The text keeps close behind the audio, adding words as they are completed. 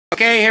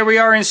Okay, here we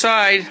are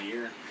inside.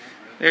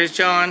 There's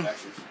John.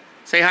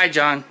 Say hi,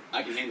 John.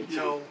 I can handle two.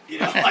 No. You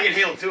know, I can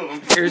handle two of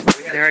them.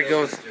 There it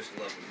goes. Just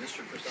love him.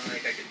 Mr.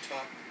 Personic, I can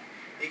talk.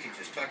 He can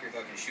just talk your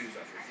fucking shoes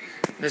off your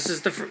feet. This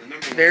is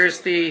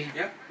there's the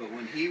But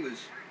when he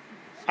was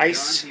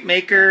ice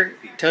maker.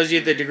 Tells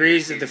you the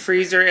degrees of the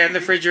freezer and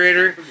the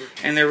refrigerator,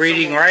 and they're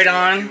reading right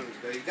on.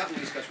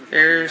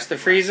 There's the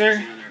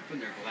freezer,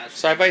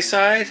 side by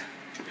side,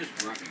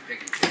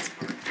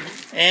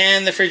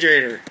 and the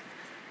refrigerator.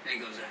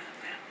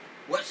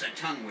 What's the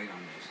tongue weight on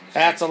this?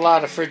 That's a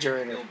lot of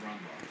refrigerator.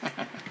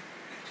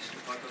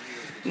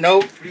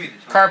 Nope.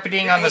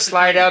 Carpeting on the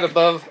slide out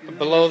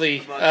below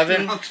the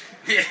oven.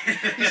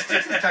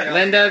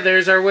 Linda,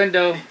 there's our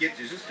window.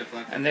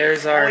 And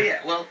there's our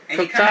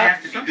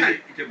cooktop.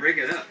 To break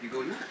it up, you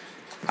go nuts.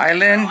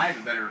 Island. I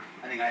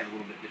think I have a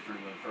little bit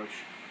different of an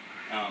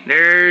approach.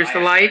 There's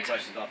the light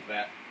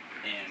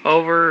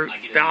over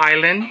the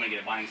island. I'm going to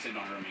get a binding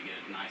signal and I'm going to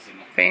get a nice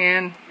signal.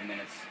 Fan. And then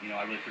it's, you know,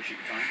 I really appreciate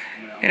your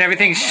time. And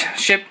everything's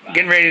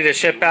getting ready to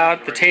ship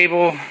out. The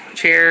table,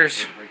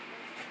 chairs.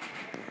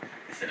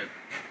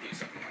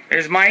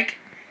 There's Mike.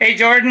 Hey,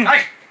 Jordan.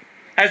 Hi.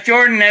 That's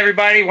Jordan,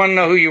 everybody. Want to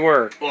know who you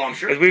were. Well, I'm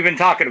sure. Because we've been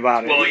talking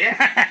about it. Well,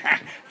 yeah.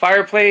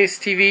 Fireplace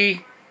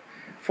TV,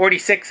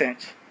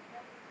 46-inch.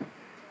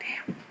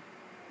 Damn. You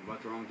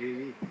bought the wrong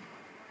TV.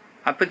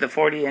 I put the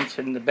 40-inch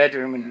in the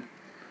bedroom. And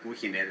We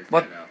can edit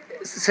that out.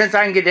 Since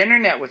I can get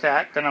internet with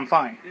that, then I'm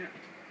fine. Yeah.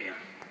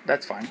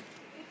 That's fine.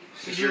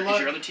 Is your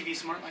other TV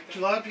smart like that?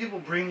 Do a lot of people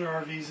bring their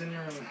RVs in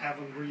here and have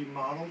them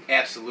remodeled?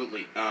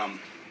 Absolutely.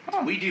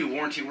 We do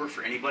warranty work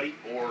for anybody,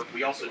 or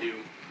we also do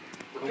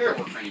repair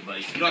work for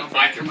anybody. You don't have to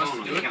buy from us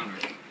to do it.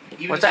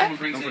 Even What's if that? someone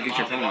brings in a forget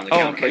your model phone on they the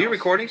want counter. to Are you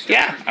recording still?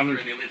 Yeah. they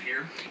live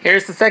here.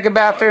 Here's the second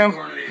bathroom. They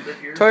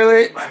live here.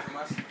 Toilet. Buy from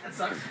us. That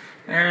sucks.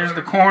 There's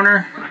the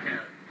corner. We're not going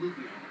to loop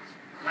you on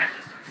this. Like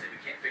this, say we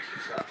can't fix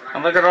your stuff. We're not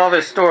And look at all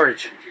this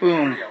storage.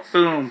 Boom,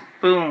 boom,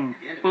 boom,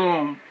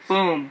 boom,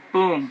 boom,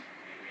 boom.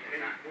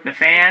 The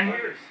fan.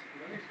 And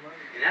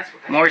that's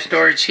what, More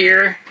storage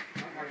here.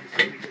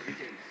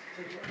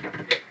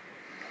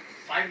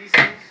 5 of these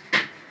things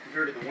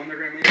compared to the one they're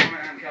going to make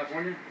out in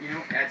California, you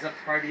know, adds up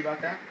to probably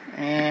about that.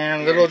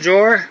 And little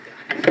drawer.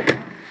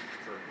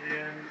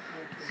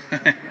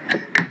 Yeah.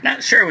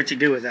 Not sure what you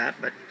do with that,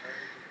 but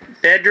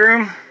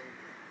bedroom.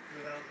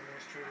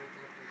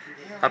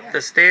 Up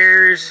the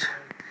stairs.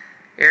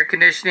 Air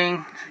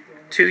conditioning.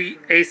 2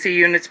 AC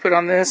units put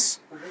on this.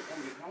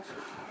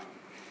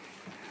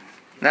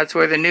 That's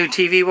where the new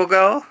TV will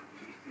go.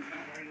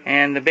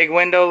 And the big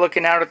window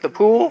looking out at the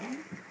pool.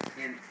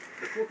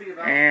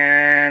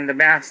 And the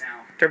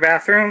master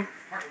bathroom.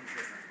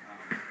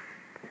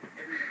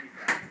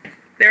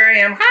 There I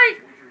am. Hi!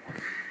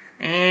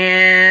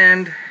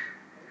 And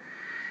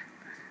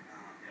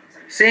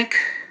sink.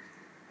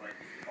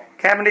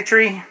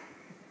 Cabinetry.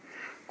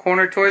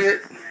 Corner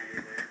toilet.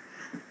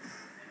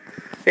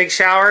 Big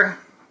shower.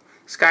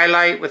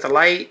 Skylight with a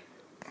light.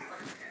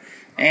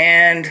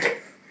 And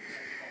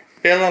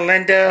Bill and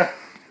Linda,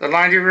 the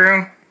laundry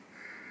room,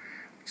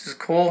 which is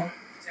cool.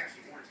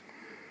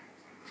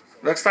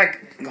 Looks like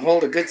it can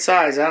hold a good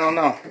size. I don't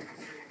know.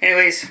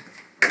 Anyways,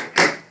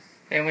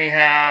 then we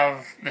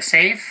have the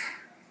safe,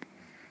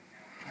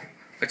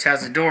 which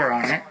has a door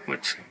on it,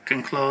 which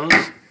can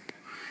close,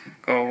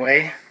 go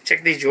away.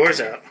 Check these drawers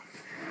out.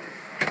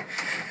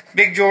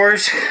 Big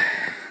drawers,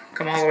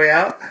 come all the way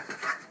out.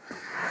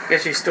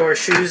 Guess you store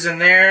shoes in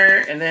there,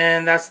 and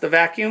then that's the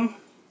vacuum.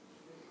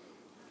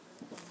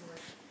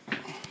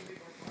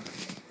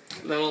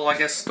 Little, I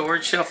guess,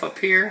 storage shelf up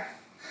here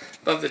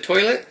above the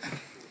toilet.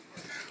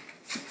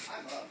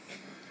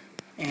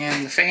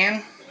 And the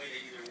fan.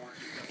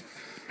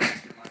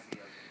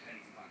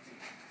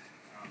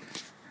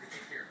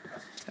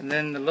 And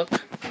then the look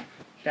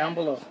down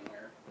below.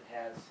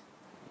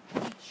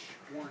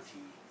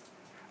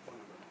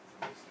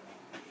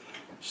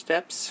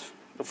 Steps,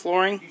 the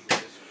flooring.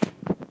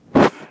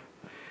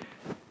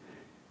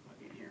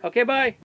 Okay, bye.